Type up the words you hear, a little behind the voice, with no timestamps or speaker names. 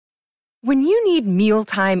When you need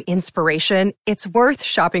mealtime inspiration, it's worth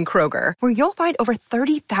shopping Kroger, where you'll find over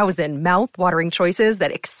 30,000 mouth-watering choices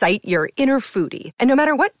that excite your inner foodie. And no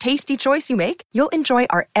matter what tasty choice you make, you'll enjoy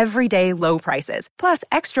our everyday low prices, plus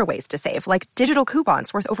extra ways to save, like digital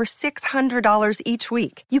coupons worth over $600 each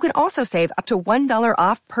week. You can also save up to $1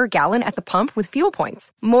 off per gallon at the pump with fuel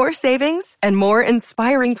points. More savings and more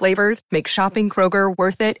inspiring flavors make shopping Kroger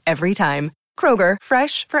worth it every time. Kroger,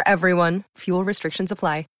 fresh for everyone. Fuel restrictions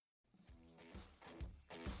apply.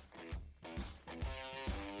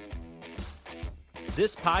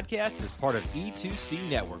 This podcast is part of E2C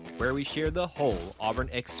Network, where we share the whole Auburn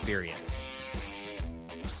experience.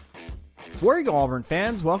 War Eagle Auburn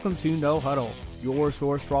fans, welcome to No Huddle, your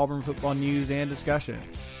source for Auburn football news and discussion,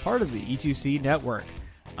 part of the E2C Network.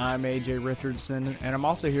 I'm AJ Richardson, and I'm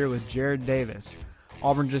also here with Jared Davis.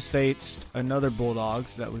 Auburn just faced another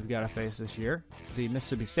Bulldogs that we've got to face this year, the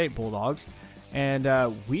Mississippi State Bulldogs,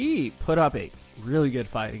 and we put up a really good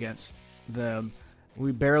fight against them.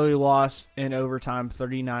 We barely lost in overtime,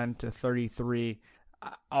 39-33.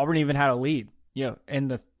 Auburn even had a lead, in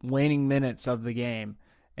the waning minutes of the game.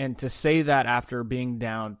 And to say that after being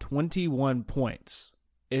down 21 points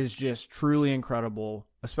is just truly incredible,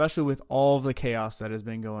 especially with all of the chaos that has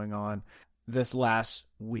been going on this last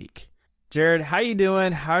week. Jared, how you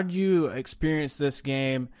doing? How did you experience this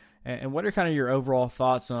game? And what are kind of your overall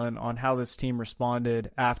thoughts on how this team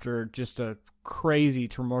responded after just a crazy,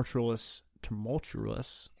 tumultuous,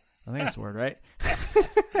 I think that's the word, right?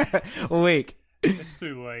 Week. It's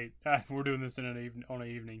too late. We're doing this on an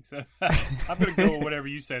evening, so I'm going to go with whatever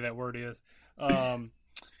you say that word is. Yeah,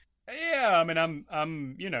 I mean,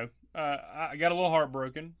 I got a little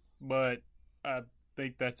heartbroken, but I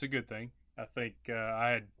think that's a good thing. I think I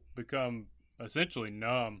had become essentially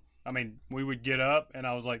numb. I mean, we would get up, and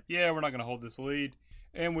I was like, yeah, we're not going to hold this lead,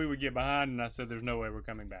 and we would get behind, and I said, there's no way we're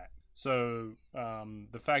coming back. So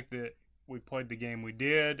the fact that we played the game we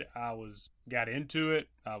did, got into it.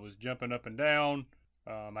 I was jumping up and down.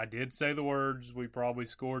 I did say the words, we probably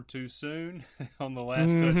scored too soon on the last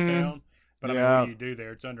touchdown. But I mean, what do you do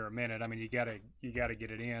there? It's under a minute. I mean, you gotta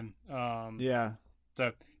get it in. Yeah.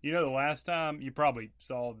 So, the last time, you probably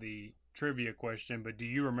saw the trivia question, but do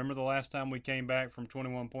you remember the last time we came back from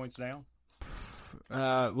 21 points down?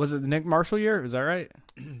 Was it the Nick Marshall year? Is that right?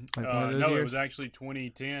 No, years? It was actually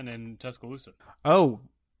 2010 in Tuscaloosa. Oh,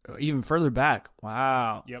 even further back.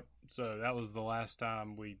 Wow. Yep. So that was the last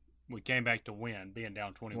time we came back to win, being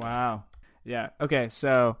down 21. Wow. Yeah. Okay,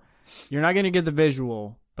 so you're not going to get the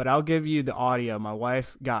visual, but I'll give you the audio. My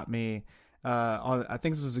wife got me on, I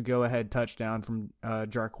think this was a go-ahead touchdown from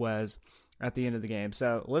Jarquez at the end of the game.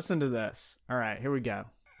 So listen to this. All right, here we go.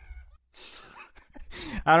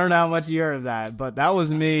 I don't know how much you heard of that, but that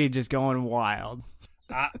was me just going wild.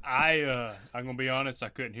 I'm gonna be honest. I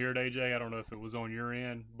couldn't hear it, AJ. I don't know if it was on your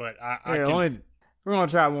end, but we're gonna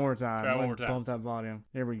try it one more time. Try one more time. Bump that volume.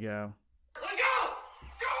 Here we go. Let's go!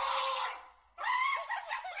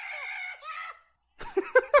 Go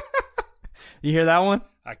You hear that one?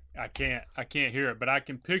 I can't hear it, but I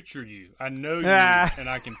can picture you. I know you, and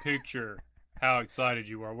I can picture how excited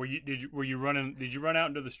you are. Were you running? Did you run out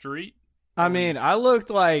into the street? I mean, I looked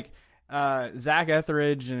like Zach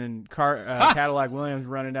Etheridge and Cadillac Williams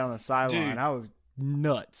running down the sideline. Dude, I was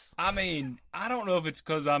nuts. I mean, I don't know if it's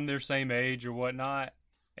because I'm their same age or whatnot,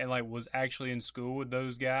 and was actually in school with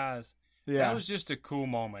those guys. Yeah, that was just a cool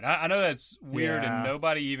moment. I know that's weird and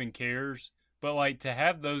nobody even cares, but to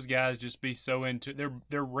have those guys just be so into,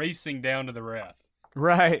 they're racing down to the ref,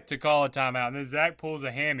 right, to call a timeout, and then Zach pulls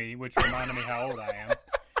a hammy, which reminded me how old I am,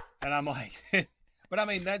 and I'm like, but I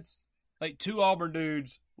mean that's two Auburn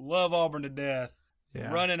dudes. Love Auburn to death,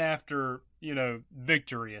 running after,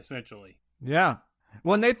 victory, essentially. Yeah.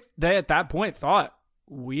 When they at that point thought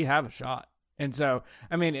we have a shot. And so,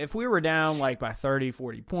 I mean, if we were down by 30,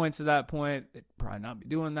 40 points at that point, they'd probably not be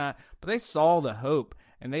doing that. But they saw the hope,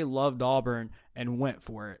 and they loved Auburn and went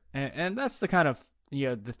for it. And that's the kind of,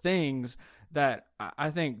 the things that I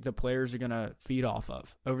think the players are going to feed off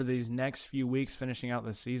of over these next few weeks finishing out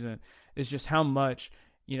this season is just how much –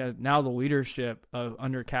 now the leadership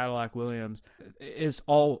under Cadillac Williams is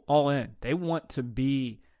all in. They want to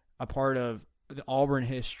be a part of the Auburn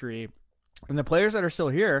history. And the players that are still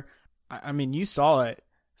here, I mean, you saw it,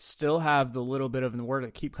 still have the little bit of the word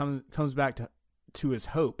that comes back to his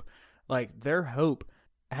hope. Their hope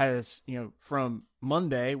has, from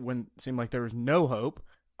Monday when it seemed like there was no hope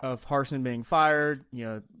of Harsin being fired,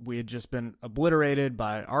 we had just been obliterated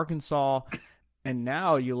by Arkansas. And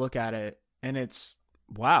now you look at it and it's,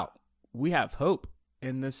 wow, we have hope,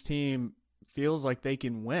 and this team feels like they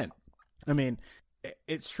can win. I mean,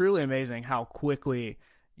 it's truly amazing how quickly,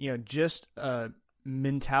 just a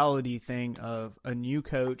mentality thing of a new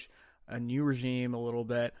coach, a new regime, a little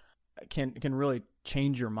bit can really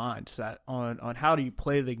change your mindset on how do you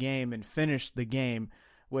play the game and finish the game,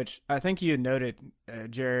 which I think you had noted,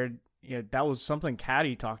 Jared. That was something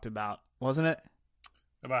Caddy talked about, wasn't it?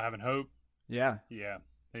 About having hope. Yeah.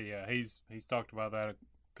 He's talked about that a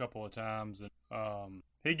couple of times, and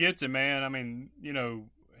he gets it, man. I mean,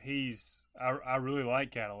 I really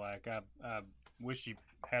like Cadillac. I wish he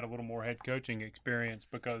had a little more head coaching experience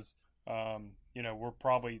because we're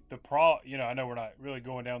probably I know we're not really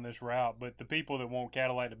going down this route, but the people that want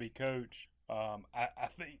Cadillac to be coach,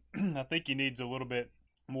 I think he needs a little bit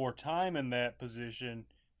more time in that position.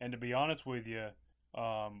 And to be honest with you,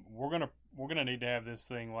 we're gonna need to have this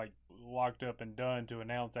thing like locked up and done to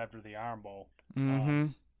announce after the Iron Bowl. Mm-hmm.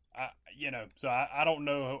 So I don't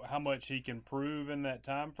know how much he can prove in that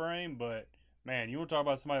time frame, but man, you want to talk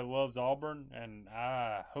about somebody who loves Auburn, and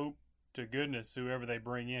I hope to goodness whoever they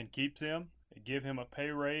bring in keeps him. Give him a pay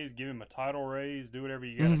raise, give him a title raise, do whatever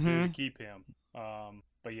you got to do to keep him.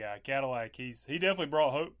 But yeah, Cadillac, he definitely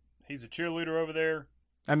brought hope. He's a cheerleader over there.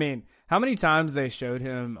 I mean, how many times they showed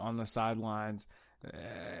him on the sidelines?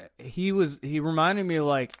 He reminded me of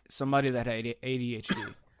like somebody that had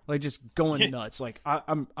ADHD, like just going nuts. Like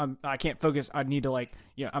I can't focus. I need to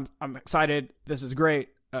I'm excited. This is great.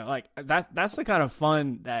 That's the kind of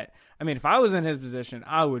fun that, I mean, if I was in his position,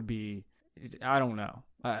 I would be. I don't know.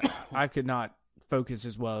 I could not focus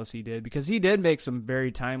as well as he did because he did make some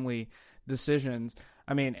very timely decisions.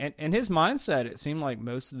 I mean, and his mindset, it seemed like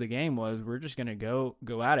most of the game was, we're just going to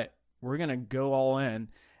go at it. We're going to go all in.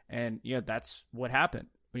 And, that's what happened.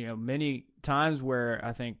 Many times where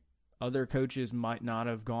I think other coaches might not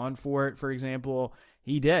have gone for it, for example,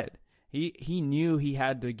 he did. He knew he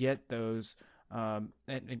had to get those, and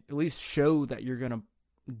at least show that you're going to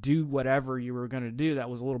do whatever you were going to do that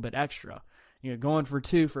was a little bit extra. Going for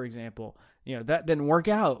 2, for example, that didn't work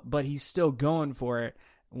out, but he's still going for it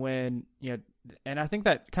when, and I think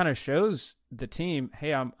that kind of shows the team,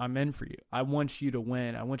 hey, I'm in for you. I want you to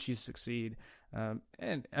win. I want you to succeed.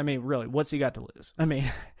 And I mean, really, what's he got to lose? I mean,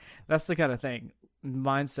 that's the kind of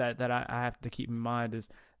mindset that I have to keep in mind is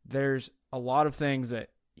there's a lot of things that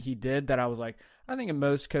he did that I was like, I think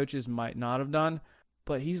most coaches might not have done,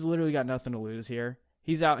 but he's literally got nothing to lose here.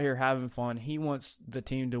 He's out here having fun. He wants the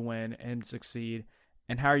team to win and succeed.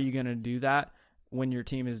 And how are you going to do that when your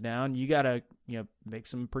team is down? You got to, make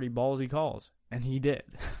some pretty ballsy calls. And he did.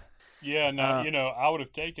 Yeah, no, I would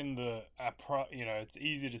have taken it's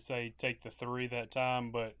easy to say take the 3 that time,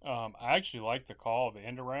 but I actually like the call of the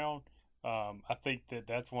end around. I think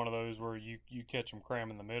that's one of those where you catch them cram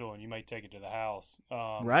in the middle and you may take it to the house.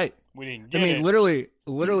 Right. We didn't get it.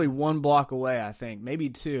 Literally 1 block away, I think, maybe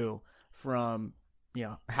 2 from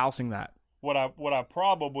housing that. What I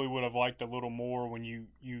probably would have liked a little more when you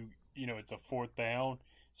it's a 4th down.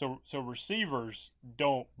 So receivers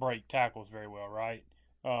don't break tackles very well, right?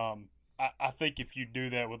 I think if you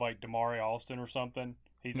do that with like Damari Alston or something,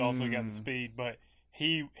 he's also got the speed, but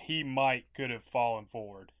he could have fallen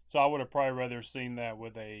forward. So I would have probably rather seen that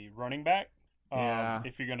with a running back.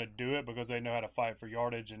 If you're going to do it, because they know how to fight for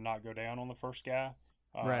yardage and not go down on the first guy.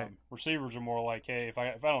 Right. Receivers are more like, hey, if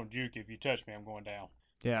I don't juke, if you touch me, I'm going down.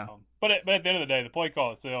 Yeah. But at the end of the day, the play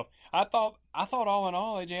call itself, I thought all in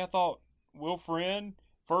all, AJ, I thought Will Friend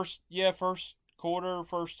first quarter,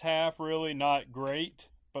 first half, really not great.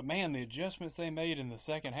 But man, the adjustments they made in the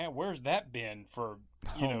second half, where's that been for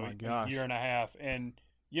a year and a half? And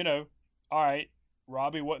all right,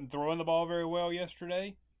 Robbie wasn't throwing the ball very well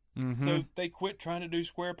yesterday. Mm-hmm. So they quit trying to do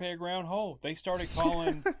square peg round hole. They started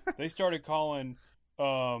calling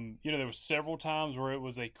there was several times where it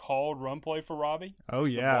was a called run play for Robbie. Oh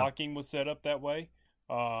yeah. The blocking was set up that way.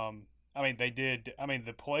 The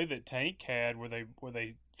play that Tank had where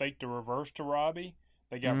they faked a reverse to Robbie,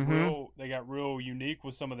 they got real unique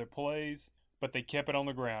with some of their plays, but they kept it on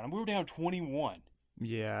the ground. And we were down 21.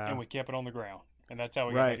 Yeah. And we kept it on the ground. And that's how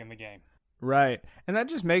we got back in the game. Right. And that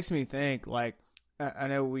just makes me think, like, I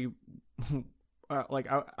know we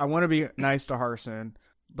I want to be nice to Harsin,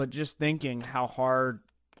 but just thinking how hard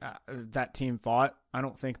that team fought, I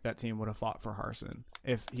don't think that team would have fought for Harsin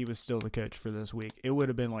if he was still the coach for this week. It would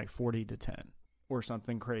have been like 40-10 or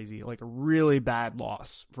something crazy, like a really bad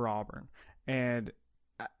loss for Auburn. And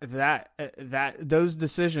those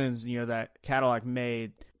decisions, that Cadillac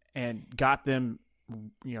made and got them,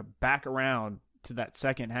 back around to that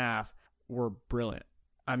second half were brilliant.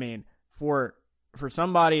 I mean, for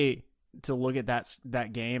somebody to look at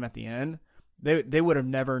that game at the end, they would have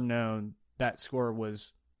never known that score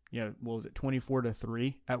was, what was it,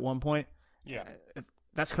 24-3 at one point? Yeah.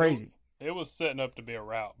 That's crazy. it was setting up to be a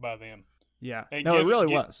rout by them. Yeah. And no, it really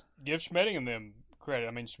was. Give Schmetting and them credit.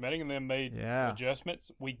 I mean, Schmetting and them made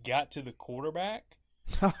adjustments. We got to the quarterback.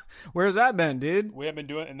 Where's that been, dude? We haven't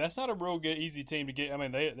been doing, and that's not a real good, easy team to get. I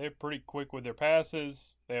mean, they're pretty quick with their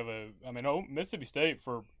passes. They have Mississippi State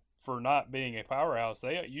for not being a powerhouse,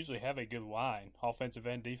 they usually have a good line, offensive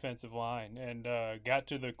and defensive line, and got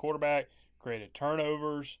to the quarterback, created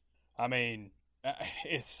turnovers. I mean,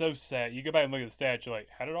 it's so sad. You go back and look at the stats, you're like,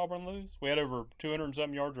 how did Auburn lose? We had over 200 and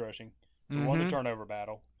something yards rushing. We won the turnover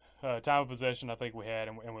battle. Time of possession, I think we had,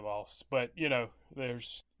 and we lost. But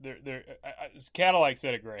Cadillac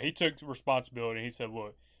said it great. He took responsibility. He said,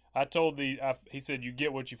 "Look, he said you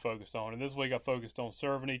get what you focus on, and this week I focused on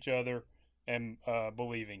serving each other and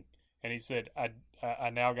believing." And he said, "I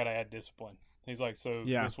now got to add discipline." He's like, "So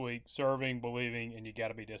this week, serving, believing, and you got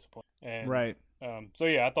to be disciplined." And, right.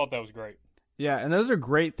 I thought that was great. Yeah, and those are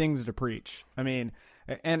great things to preach. I mean,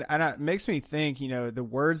 and it makes me think, the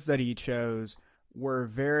words that he chose were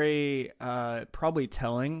very probably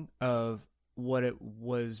telling of what it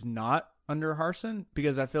was not under Harsin,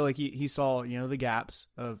 because I feel like he saw, the gaps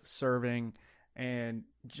of serving and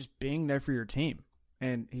just being there for your team.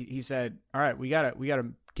 And he said, all right, we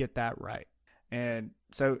gotta get that right. And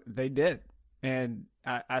so they did. And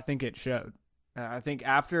I think it showed. I think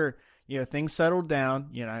after, things settled down,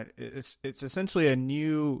 it's essentially a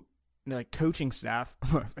new coaching staff,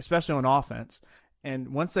 especially on offense. And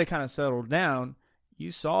once they kind of settled down,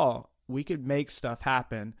 you saw we could make stuff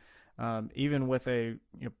happen, even with a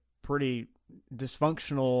pretty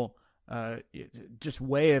dysfunctional just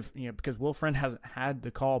way of, because Will Friend hasn't had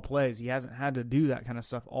to call plays. He hasn't had to do that kind of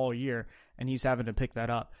stuff all year, and he's having to pick that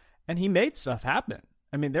up. And he made stuff happen.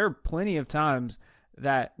 I mean, there are plenty of times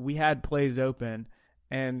that we had plays open,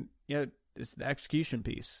 and, it's the execution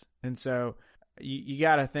piece. And so you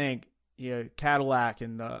got to think, Cadillac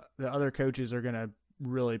and the other coaches are going to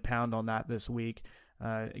really pound on that this week.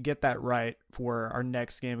 Get that right for our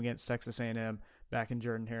next game against Texas A&M back in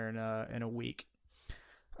Jordan here in a week.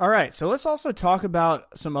 All right, so let's also talk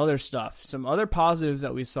about some other stuff, some other positives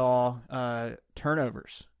that we saw.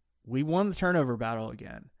 Turnovers. We won the turnover battle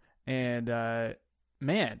again, and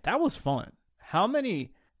man, that was fun. How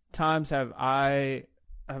many times have I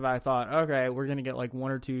thought, okay, we're gonna get like 1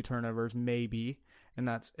 or 2 turnovers, maybe, and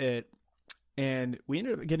that's it. And we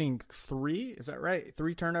ended up getting 3. Is that right?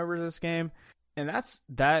 3 turnovers this game. And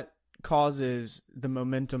that causes the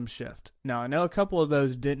momentum shift. Now, I know a couple of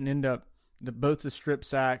those didn't end up, both the strip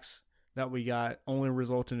sacks that we got only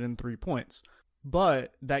resulted in 3 points.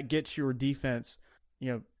 But that gets your defense,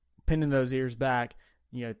 pinning those ears back,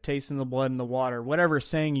 tasting the blood in the water, whatever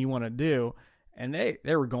saying you want to do. And they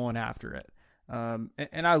were going after it.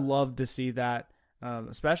 And I love to see that,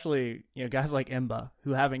 especially, guys like Emba,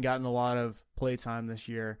 who haven't gotten a lot of play time this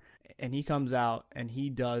year. And he comes out and he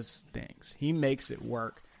does things. He makes it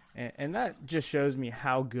work. And that just shows me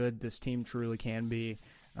how good this team truly can be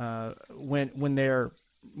when they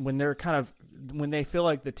feel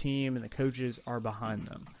like the team and the coaches are behind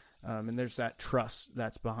them. And there's that trust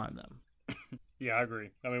that's behind them. Yeah, I agree.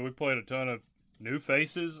 I mean, we played a ton of new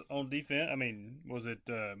faces on defense. I mean, was it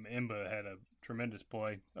Emba had a tremendous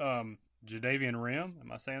play. Jadavian Rim,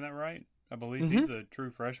 am I saying that right? I believe he's a true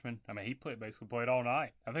freshman. I mean, he basically played all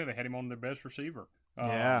night. I think they had him on their best receiver.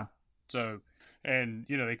 Yeah. So, and,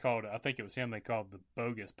 they called, I think it was him they called the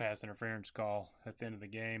bogus pass interference call at the end of the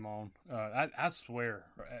game on. I swear,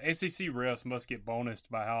 SEC refs must get bonused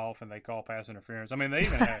by how often they call pass interference. I mean, they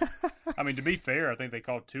even had, to be fair, I think they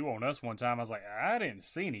called 2 on us one time. I was like, I didn't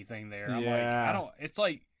see anything there. I'm like, it's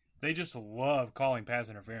like they just love calling pass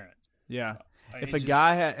interference. Yeah. If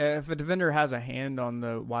a defender has a hand on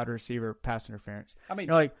the wide receiver, pass interference. I mean,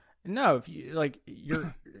 you're like, no, if you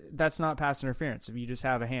that's not pass interference. If you just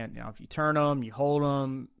have a hand, if you turn them, you hold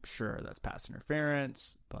them, sure, that's pass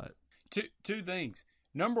interference. But two things.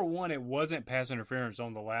 Number one, it wasn't pass interference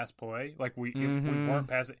on the last play. Like we weren't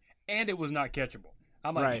passing, and it was not catchable.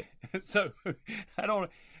 I'm like, right. So I don't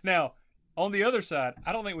now. On the other side,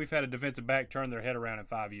 I don't think we've had a defensive back turn their head around in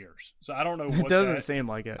 5 years. So I don't know. It doesn't seem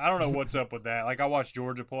like it. I don't know what's up with that. Like I watch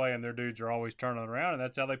Georgia play, and their dudes are always turning around, and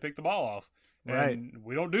that's how they pick the ball off. And right.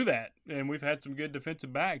 We don't do that. And we've had some good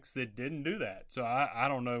defensive backs that didn't do that. So I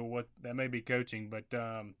don't know what that may be coaching, but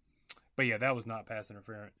yeah, that was not pass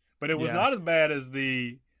interference. But it was not as bad as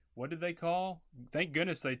what did they call? Thank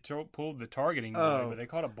goodness they pulled the targeting away, but they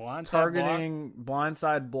called a blindside targeting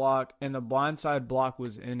blindside block, and the blindside block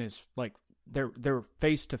was in his they're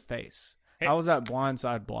face to face. How was that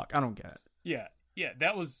blindside block? I don't get it. Yeah,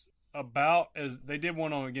 that was about as they did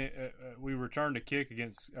one on again. We returned a pick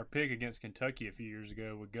against Kentucky a few years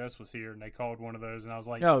ago when Gus was here, and they called one of those, and I was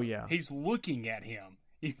like, "Oh yeah, he's looking at him.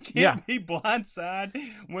 You can't be blindside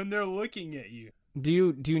when they're looking at you."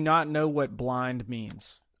 Do you not know what blind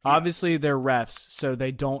means? Yeah. Obviously, they're refs, so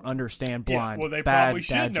they don't understand blind. Yeah, well, they probably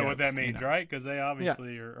should know what that means, right? Because they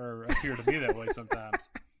obviously are appear to be that way sometimes.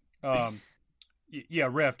 Yeah,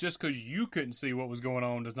 ref, just because you couldn't see what was going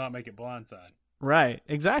on does not make it blindside. Right,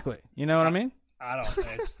 exactly. You know what I mean? I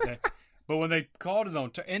don't. But when they called it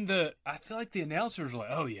on, I feel like the announcers were like,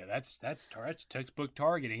 "Oh yeah, that's textbook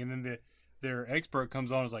targeting," and then their expert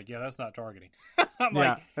comes on and is like, "Yeah, that's not targeting." I'm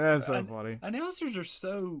like, that's so funny. Announcers are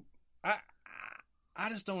so. I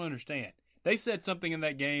just don't understand. They said something in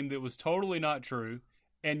that game that was totally not true,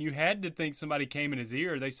 and you had to think somebody came in his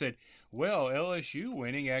ear. They said, "Well, LSU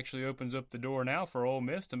winning actually opens up the door now for Ole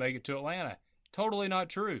Miss to make it to Atlanta." Totally not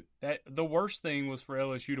true. That the worst thing was for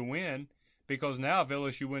LSU to win, because now if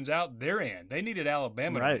LSU wins out, they're in. They needed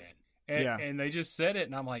Alabama to win, and they just said it,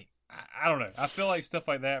 and I'm like, I don't know. I feel like stuff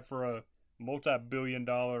like that for a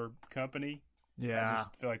multi-billion-dollar company. Yeah, I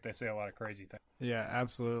just feel like they say a lot of crazy things. Yeah,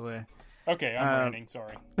 absolutely. Okay, I'm ranting.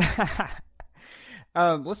 Sorry.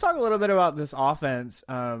 Let's talk a little bit about this offense,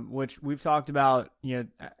 which we've talked about.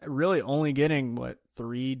 Really only getting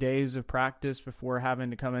 3 days of practice before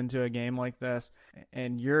having to come into a game like this,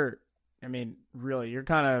 and you're running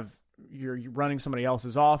somebody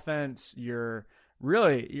else's offense. You're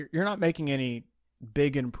not making any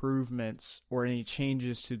big improvements or any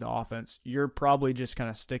changes to the offense. You're probably just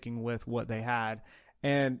kind of sticking with what they had,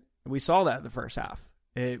 and we saw that in the first half.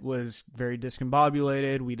 It was very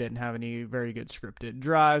discombobulated. We didn't have any very good scripted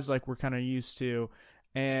drives like we're kind of used to.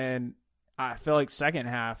 And I feel like second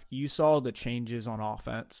half, you saw the changes on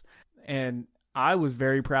offense. And I was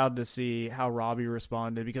very proud to see how Robbie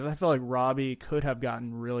responded, because I feel like Robbie could have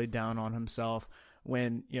gotten really down on himself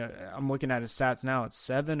when, I'm looking at his stats now. It's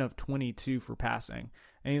 7 of 22 for passing.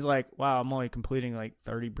 And he's like, wow, I'm only completing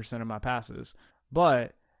 30% of my passes.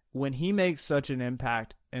 But when he makes such an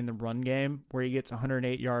impact in the run game, where he gets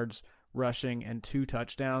 108 yards rushing and 2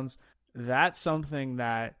 touchdowns, that's something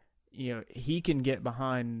that he can get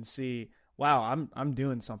behind and see, wow, I'm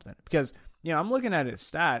doing something. Because I'm looking at his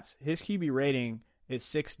stats. His QB rating is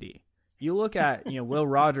 60. You look at Will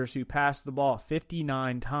Rogers, who passed the ball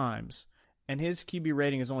 59 times, and his QB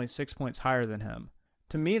rating is only 6 points higher than him.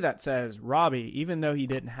 To me, that says Robbie, even though he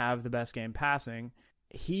didn't have the best game passing,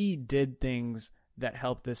 he did things that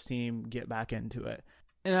helped this team get back into it.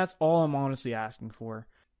 And that's all I'm honestly asking for,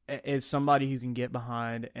 is somebody who can get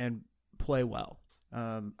behind and play well.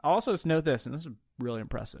 I'll also just note this, and this is really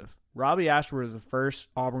impressive. Robbie Ashford is the first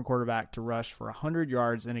Auburn quarterback to rush for 100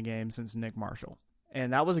 yards in a game since Nick Marshall.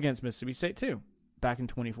 And that was against Mississippi State too, back in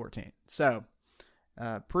 2014. So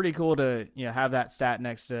pretty cool to have that stat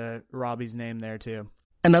next to Robbie's name there too.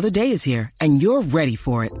 Another day is here, and you're ready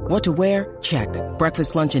for it. What to wear? Check.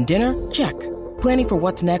 Breakfast, lunch, and dinner? Check. Planning for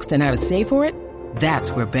what's next and how to save for it? That's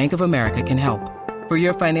where Bank of America can help. For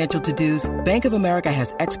your financial to-dos, Bank of America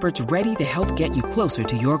has experts ready to help get you closer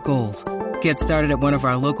to your goals. Get started at one of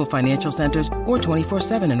our local financial centers or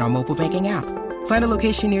 24/7 in our mobile banking app. Find a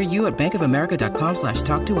location near you at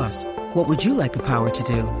bankofamerica.com/talktous. What would you like the power to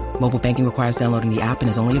do? Mobile banking requires downloading the app and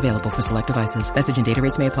is only available for select devices. Message and data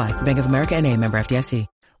rates may apply. Bank of America NA, member FDIC.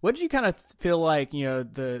 What did you kind of feel like,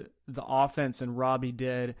 the offense and Robbie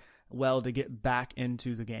did well to get back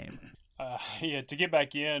into the game? To get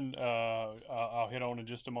back in, I'll hit on in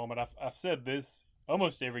just a moment. I've said this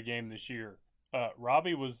almost every game this year.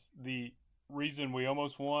 Robbie was the reason we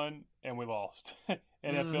almost won and we lost.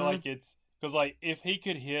 And I feel like it's because if he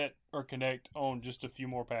could hit or connect on just a few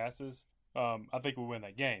more passes, I think we win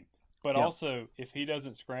that game. But also, if he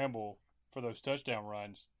doesn't scramble for those touchdown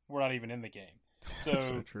runs, we're not even in the game.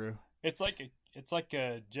 So true. It's like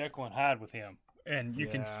a Jekyll and Hyde with him, and you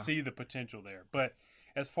can see the potential there. But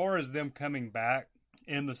as far as them coming back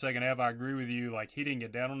in the second half, I agree with you. He didn't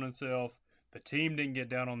get down on himself. The team didn't get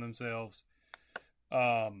down on themselves.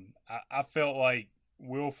 I felt like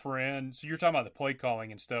Will Friend. So you're talking about the play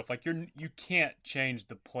calling and stuff. You can't change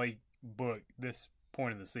the playbook this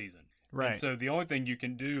point of the season, right? And so the only thing you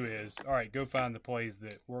can do is, all right, go find the plays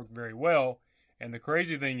that work very well. And the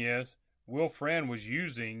crazy thing is, Will Friend was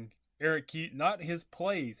using Eric Keaton, not his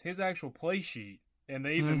plays, his actual play sheet. And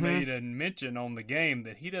they even made a mention on the game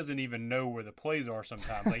that he doesn't even know where the plays are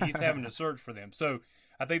sometimes. He's having to search for them. So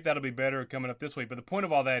I think that'll be better coming up this week. But the point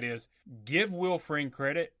of all that is, give Will Friend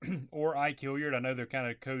credit, or Ike Hilliard. I know they're kind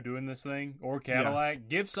of co-doing this thing, or Cadillac. Yeah.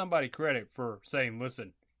 Give somebody credit for saying,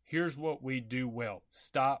 listen, here's what we do well.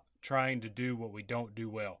 Stop trying to do what we don't do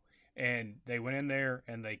well. and they went in there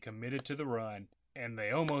and they committed to the run, and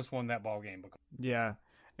they almost won that ball game. Yeah,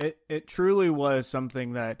 it truly was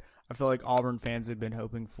something that I feel like Auburn fans had been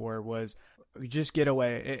hoping for, was just get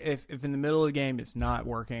away. If in the middle of the game it's not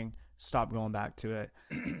working, stop going back to it.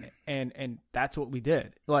 and that's what we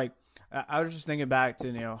did. Like, I was just thinking back to,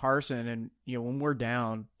 Harsin, and, when we're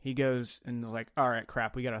down, he goes and like, all right,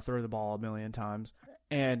 crap, we got to throw the ball a million times.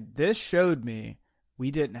 And this showed me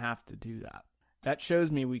we didn't have to do that. That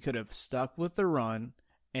shows me we could have stuck with the run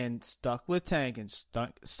and stuck with Tank and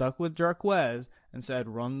stuck with Jarquez and said,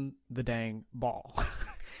 run the dang ball.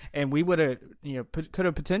 And we would have, could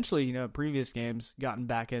have potentially, previous games gotten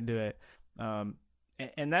back into it.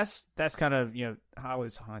 And that's kind of, how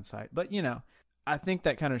is hindsight. But, I think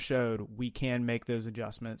that kind of showed we can make those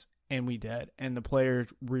adjustments, and we did. And the players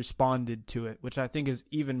responded to it, which I think is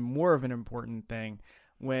even more of an important thing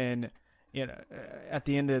when, at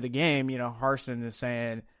the end of the game, Harsin is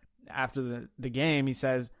saying after the game, he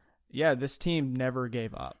says, yeah, this team never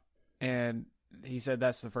gave up. And he said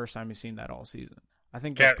that's the first time he's seen that all season. I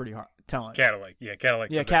think that's pretty hard telling. Cadillac. Yeah,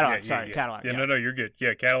 Cadillac. Yeah, Cadillac. Sorry, Cadillac. Yeah, no, you're good.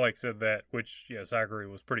 Yeah, Cadillac said that, which, yes, I agree,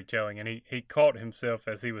 was pretty telling. And he caught himself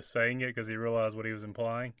as he was saying it because he realized what he was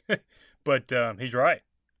implying. But he's right.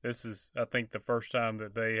 This is, I think, the first time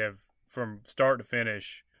that they have, from start to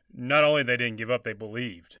finish, not only they didn't give up, they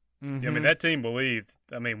believed. Mm-hmm. I mean, that team believed.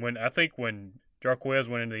 I mean, when Jarquez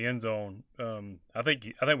went into the end zone, I think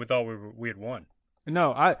we thought we had won.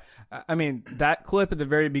 No, I mean, that clip at the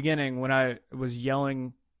very beginning when I was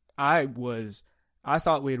yelling, I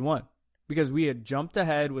thought we had won because we had jumped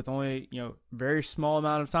ahead with only, very small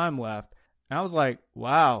amount of time left. And I was like,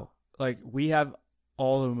 wow, like we have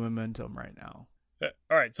all the momentum right now.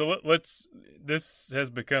 All right, so this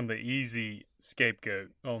has become the easy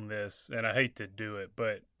scapegoat on this, and I hate to do it,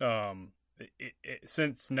 but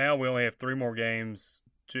since now we only have 3 more games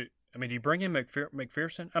do you bring in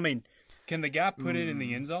McPherson? I mean, can the guy put it in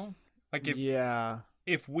the end zone? Like,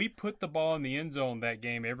 if we put the ball in the end zone that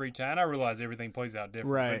game every time, I realize everything plays out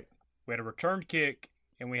different. Right. We had a returned kick,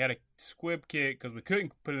 and we had a squib kick because we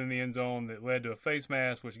couldn't put it in the end zone that led to a face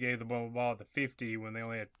mask, which gave the ball at the 50 when they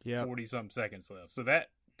only had 40-something seconds left. So that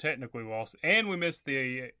technically lost. And we missed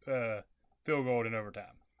the field goal in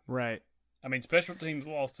overtime. Right. I mean, special teams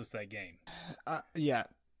lost us that game. Yeah.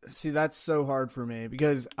 See, that's so hard for me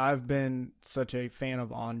because I've been such a fan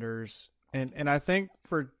of Anders, and I think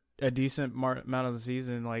for a decent amount of the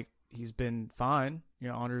season, like, he's been fine.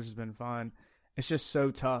 Anders has been fine. It's just so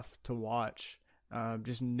tough to watch,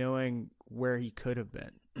 just knowing where he could have been,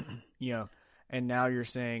 and now you're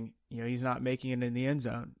saying, he's not making it in the end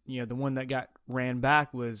zone. The one that got ran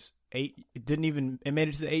back was 8. It made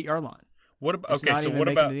it to the 8-yard line. What about, it's not even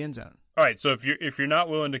making it to the end zone. All right, so if you're not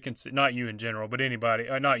willing to concede, not you in general, but anybody,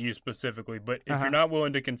 not you specifically, but if you're not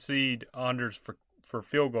willing to concede Anders for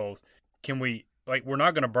field goals, can we, like, we're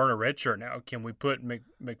not going to burn a red shirt now. Can we put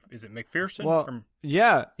is it McPherson? Well,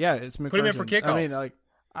 yeah, it's McPherson. Put him in for kickoffs. I mean, like,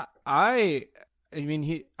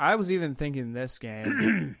 I was even thinking this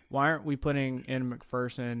game, why aren't we putting in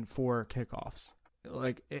McPherson for kickoffs?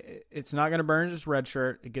 Like, it's not going to burn his red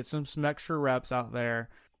shirt. It gets him some extra reps out there.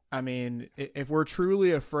 I mean, if we're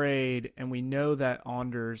truly afraid and we know that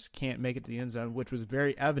Anders can't make it to the end zone, which was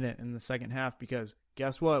very evident in the second half because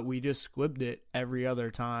guess what? We just squibbed it every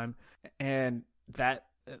other time. And that,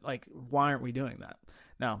 like, why aren't we doing that?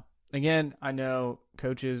 Now, again, I know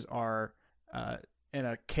coaches are in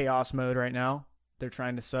a chaos mode right now. They're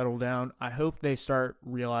trying to settle down. I hope they start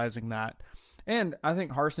realizing that. And I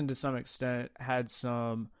think Harsin, to some extent, had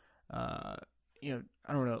some, I don't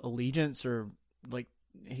know, allegiance or, like,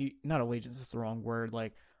 not allegiance, that's the wrong word.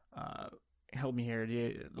 Like, help me here.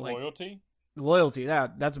 Like, loyalty.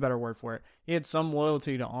 That's a better word for it. He had some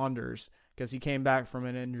loyalty to Anders because he came back from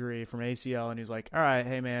an injury from ACL, and he's like, all right,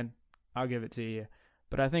 hey man, I'll give it to you.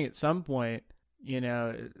 But I think at some point, you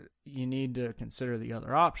need to consider the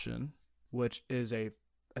other option, which is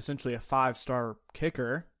essentially a 5-star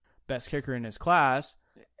kicker, best kicker in his class.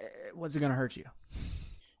 What's it going to hurt you?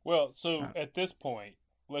 Well, so at this point,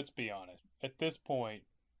 let's be honest. At this point,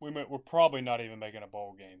 we're probably not even making a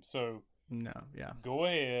bowl game. So no, yeah. Go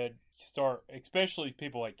ahead, start. Especially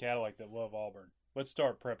people like Cadillac that love Auburn. Let's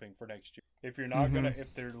start prepping for next year. If you're not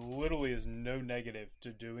if there literally is no negative to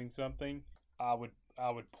doing something, I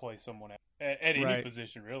would play someone else at any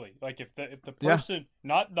position really. Like if the person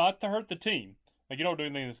not to hurt the team, like you don't do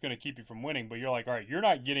anything that's going to keep you from winning, but you're like, all right, you're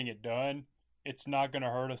not getting it done. It's not going to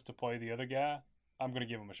hurt us to play the other guy. I'm going to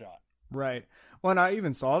give him a shot. Right. Well, and I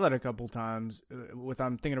even saw that a couple times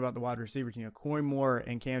I'm thinking about the wide receiver team, Coy Moore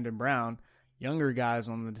and Camden Brown, younger guys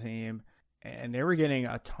on the team, and they were getting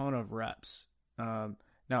a ton of reps. Now,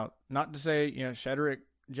 Now, not to say, Shedrick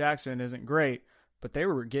Jackson isn't great, but they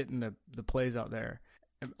were getting the plays out there,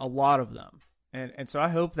 a lot of them. And so I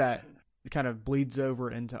hope that kind of bleeds over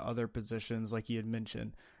into other positions like you had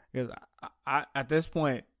mentioned. Because at this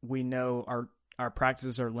point, we know our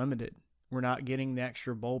practices are limited. We're not getting the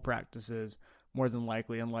extra bowl practices more than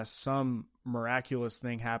likely unless some miraculous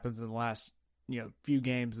thing happens in the last few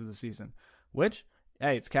games of the season. Which,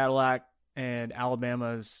 hey, it's Cadillac and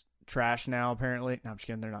Alabama's trash now apparently. No, I'm just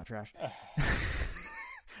kidding. They're not trash.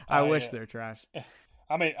 I wish they're trash.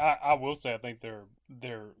 I mean, I will say I think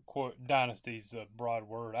they're quote dynasty's a broad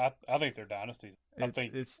word. I think they're dynasties.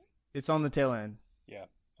 It's on the tail end. Yeah.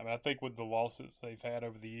 I mean, I think with the losses they've had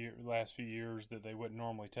over the last few years that they wouldn't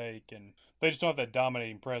normally take, and they just don't have that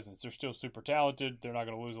dominating presence. They're still super talented. They're not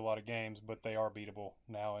going to lose a lot of games, but they are beatable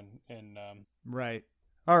now. Right.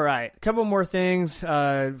 All right. A couple more things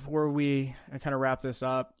before we kind of wrap this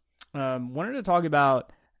up. Wanted to talk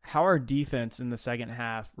about how our defense in the second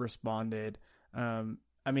half responded.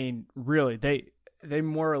 I mean, really, they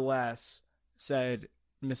more or less said,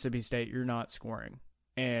 Mississippi State, you're not scoring.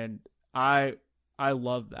 And I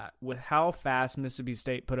love that. With how fast Mississippi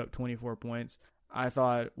State put up 24 points, I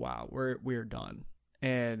thought, wow, we're done.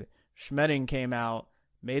 And Schmedding came out,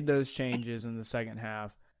 made those changes in the second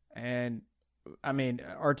half, and I mean,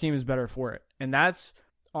 our team is better for it. And that's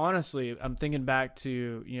honestly, I'm thinking back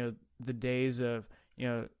to the days of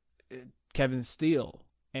Kevin Steele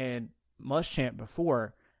and Muschamp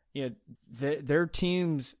before. Their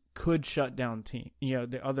teams could shut down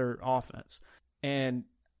the other offense, and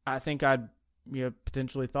I think I'd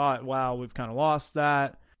potentially thought, wow, we've kind of lost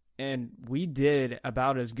that. And we did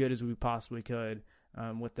about as good as we possibly could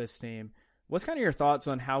with this team. What's kind of your thoughts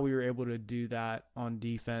on how we were able to do that on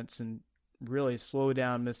defense and really slow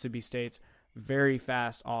down Mississippi State's very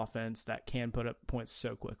fast offense that can put up points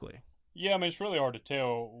so quickly? Yeah, I mean, it's really hard to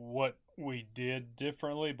tell what we did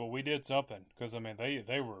differently, but we did something because, I mean,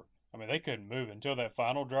 they couldn't move until that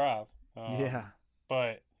final drive. Yeah.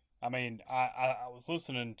 But, I mean, I was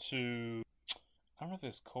listening to, I don't know if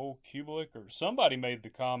it's Cole Kubelik or somebody made the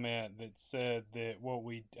comment that said that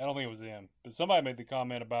I don't think it was them, but somebody made the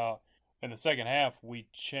comment about in the second half we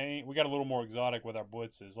got a little more exotic with our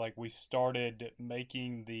blitzes. Like we started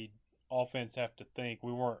making the offense have to think.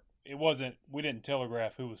 We didn't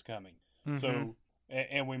telegraph who was coming. Mm-hmm. So,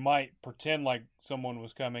 and we might pretend like someone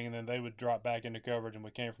was coming and then they would drop back into coverage and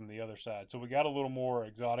we came from the other side. So we got a little more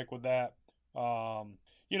exotic with that. All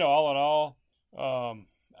in all,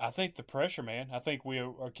 I think the pressure, man. I think we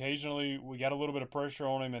got a little bit of pressure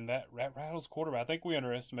on him, and that rattles quarterback. I think we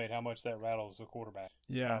underestimate how much that rattles the quarterback.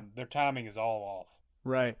 Yeah, their timing is all off.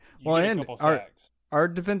 Right. Well, and our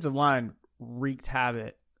defensive line wreaked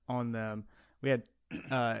havoc on them. We had,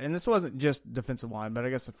 and this wasn't just defensive line, but I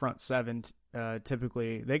guess the front seven.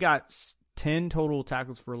 Typically, they got 10 total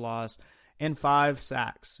tackles for loss and 5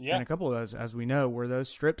 sacks. Yeah. And a couple of those, as we know, were those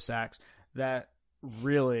strip sacks that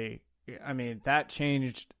really. I mean, that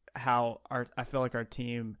changed how I feel like our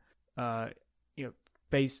team,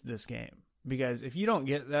 faced this game. Because if you don't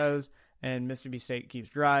get those and Mississippi State keeps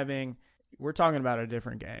driving, we're talking about a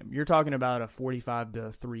different game. You're talking about a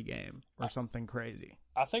 45-3 game or something crazy.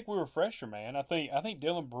 I think we were fresher, man. I think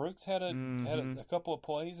Dylan Brooks had a couple of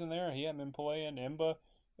plays in there. He hadn't been playing. Emba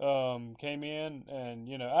came in, and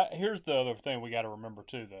here's the other thing we got to remember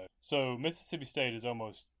too, though. So Mississippi State is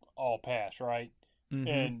almost all pass, right? Mm-hmm.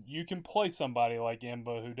 And you can play somebody like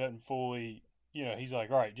Emba who doesn't fully, he's like,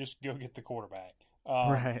 all right, just go get the quarterback.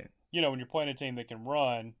 Right. When you're playing a team that can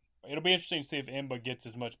run, it'll be interesting to see if Emba gets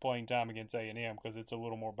as much playing time against A&M because it's a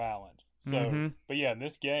little more balanced. So, But yeah, in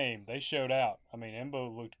this game, they showed out. I mean,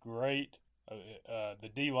 Emba looked great. The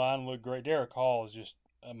D-line looked great. Derek Hall is just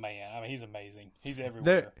a man. I mean, he's amazing. He's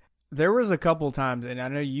everywhere. There was a couple times, and I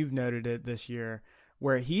know you've noted it this year,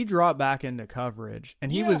 where he dropped back into coverage,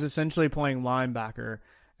 and he was essentially playing linebacker.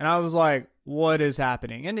 And I was like, what is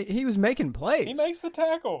happening? And he was making plays. He makes the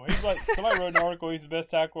tackle. He's like, somebody wrote an article, he's the best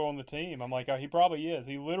tackler on the team. I'm like, oh, he probably is.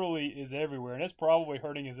 He literally is everywhere. And it's probably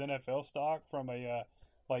hurting his NFL stock from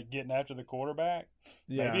getting after the quarterback.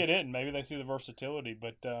 Yeah. Maybe it didn't. Maybe they see the versatility.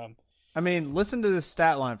 But, I mean, listen to this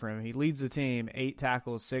stat line for him. He leads the team, 8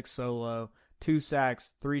 tackles, 6 solo, 2 sacks,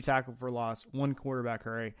 3 tackle for loss, 1 quarterback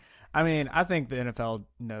hurry. I mean, I think the NFL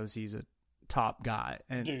knows he's a top guy,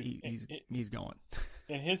 and dude, he's going.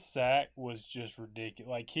 And his sack was just ridiculous.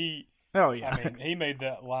 Like oh yeah, I mean, he made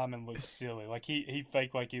that lineman look silly. Like he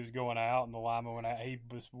faked like he was going out, and the lineman went out.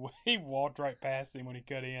 He walked right past him when he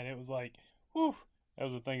cut in. It was like, whew, that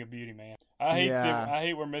was a thing of beauty, man. I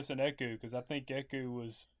hate we're missing Eku because I think Eku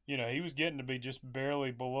was, he was getting to be just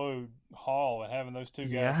barely below Hall and having those two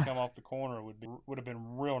guys come off the corner would have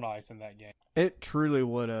been real nice in that game. It truly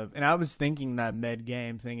would have. And I was thinking that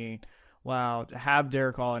mid-game, thinking, wow, to have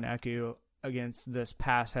Derick Hall and Eku against this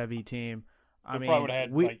pass-heavy team, I mean, probably would have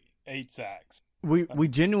had like 8 sacks. We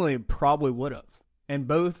genuinely probably would have. And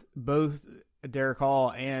both Derick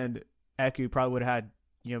Hall and Eku probably would have had,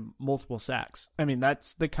 multiple sacks. I mean,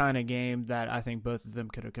 that's the kind of game that I think both of them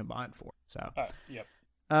could have combined for. So, yep.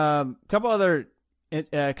 Couple other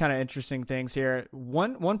kind of interesting things here.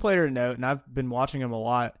 One player to note, and I've been watching him a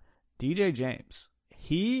lot, DJ James.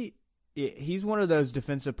 He's one of those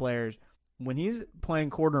defensive players. When he's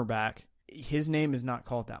playing quarterback, his name is not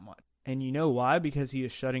called that much. And you know why? Because he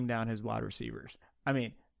is shutting down his wide receivers. I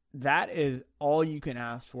mean, that is all you can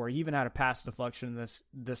ask for. He even had a pass deflection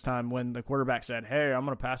this time when the quarterback said, "Hey, I'm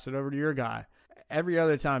going to pass it over to your guy." Every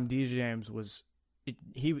other time, DJ James was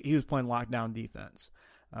playing lockdown defense,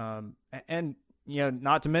 and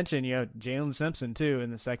not to mention Jalen Simpson too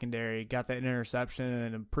in the secondary got that interception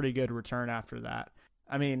and a pretty good return after that.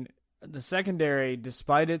 I mean, the secondary,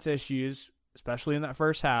 despite its issues, especially in that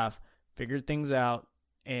first half, figured things out,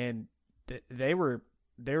 and they were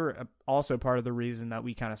also part of the reason that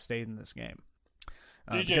we kind of stayed in this game.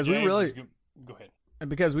 Because we really go ahead.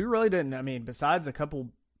 Because we really didn't. I mean, besides a couple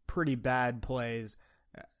pretty bad plays,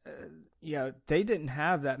 they didn't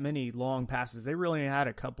have that many long passes. They really had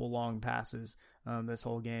a couple long passes this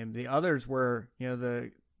whole game. The others were,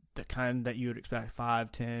 the kind that you would expect,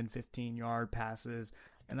 5, 10, 15-yard passes,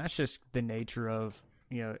 and that's just the nature of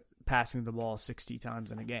passing the ball 60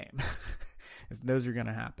 times in a game. Those are going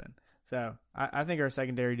to happen. So I think our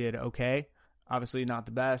secondary did okay. Obviously not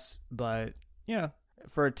the best, but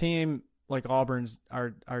for a team like Auburn's,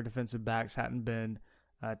 our defensive backs hadn't been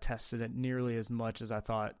tested at nearly as much as I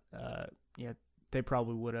thought. They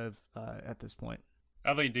probably would have at this point.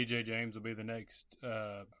 I think DJ James will be the next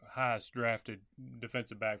highest drafted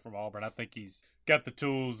defensive back from Auburn. I think he's got the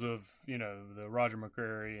tools of the Roger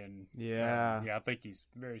McCreary, and I think he's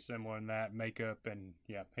very similar in that makeup, and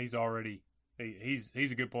he's already. He's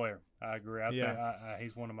a good player. I agree.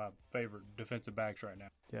 He's one of my favorite defensive backs right now.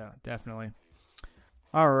 Yeah, definitely.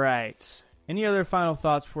 All right. Any other final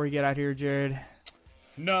thoughts before you get out here, Jared?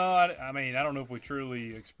 No, I mean, I don't know if we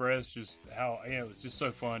truly expressed just how it was just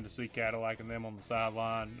so fun to see Cadillac and them on the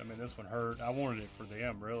sideline. I mean, this one hurt. I wanted it for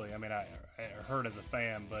them, really. I mean, it hurt as a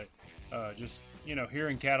fan, but just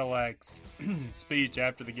hearing Cadillac's speech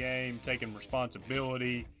after the game, taking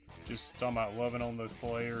responsibility. Just talking about loving on those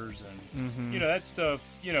players and, that stuff,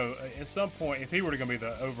 at some point, if he were going to be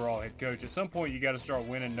the overall head coach, at some point you got to start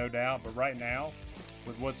winning, no doubt. But right now,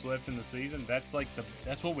 with what's left in the season, that's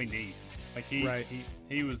what we need. Like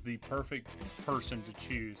he was the perfect person to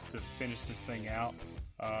choose to finish this thing out.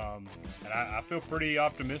 And I feel pretty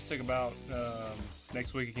optimistic about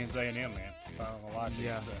next week against A&M, man. If I don't know a lot to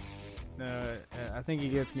you. So. I think it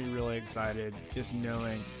gets me really excited just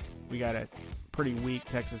knowing we got a pretty weak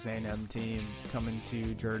Texas A&M team coming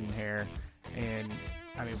to Jordan-Hare, and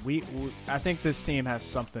I mean I think this team has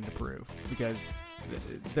something to prove, because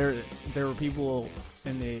there were people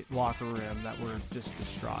in the locker room that were just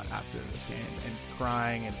distraught after this game and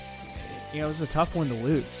crying, and it was a tough one to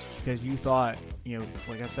lose because you thought,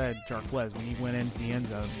 like I said, Jarquez, when he went into the end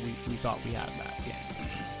zone, we thought we had that game,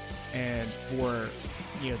 and for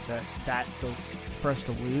for us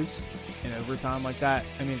to lose in overtime like that,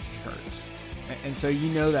 I mean, it just hurts. And so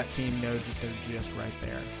that team knows that they're just right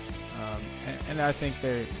there, and I think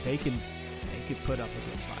they could put up a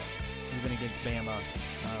good fight even against Bama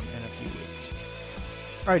in a few weeks.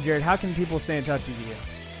 All right, Jared, how can people stay in touch with you?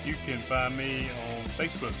 You can find me on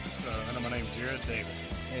Facebook under my name, Jared Davis,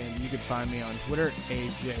 and you can find me on Twitter,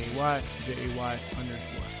 AJAY_.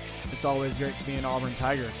 It's always great to be an Auburn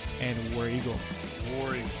Tiger and War Eagle.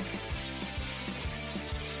 War Eagle.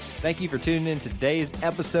 Thank you for tuning in to today's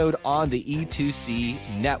episode on the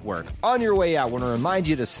E2C Network. On your way out, I want to remind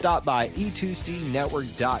you to stop by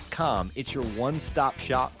e2cnetwork.com. It's your one-stop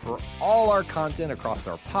shop for all our content across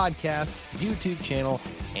our podcast, YouTube channel,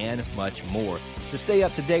 and much more. To stay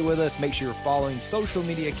up to date with us, make sure you're following social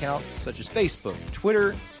media accounts such as Facebook,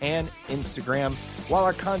 Twitter, and Instagram. While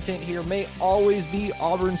our content here may always be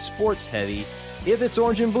Auburn sports heavy, if it's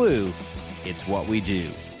orange and blue, it's what we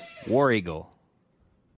do. War Eagle.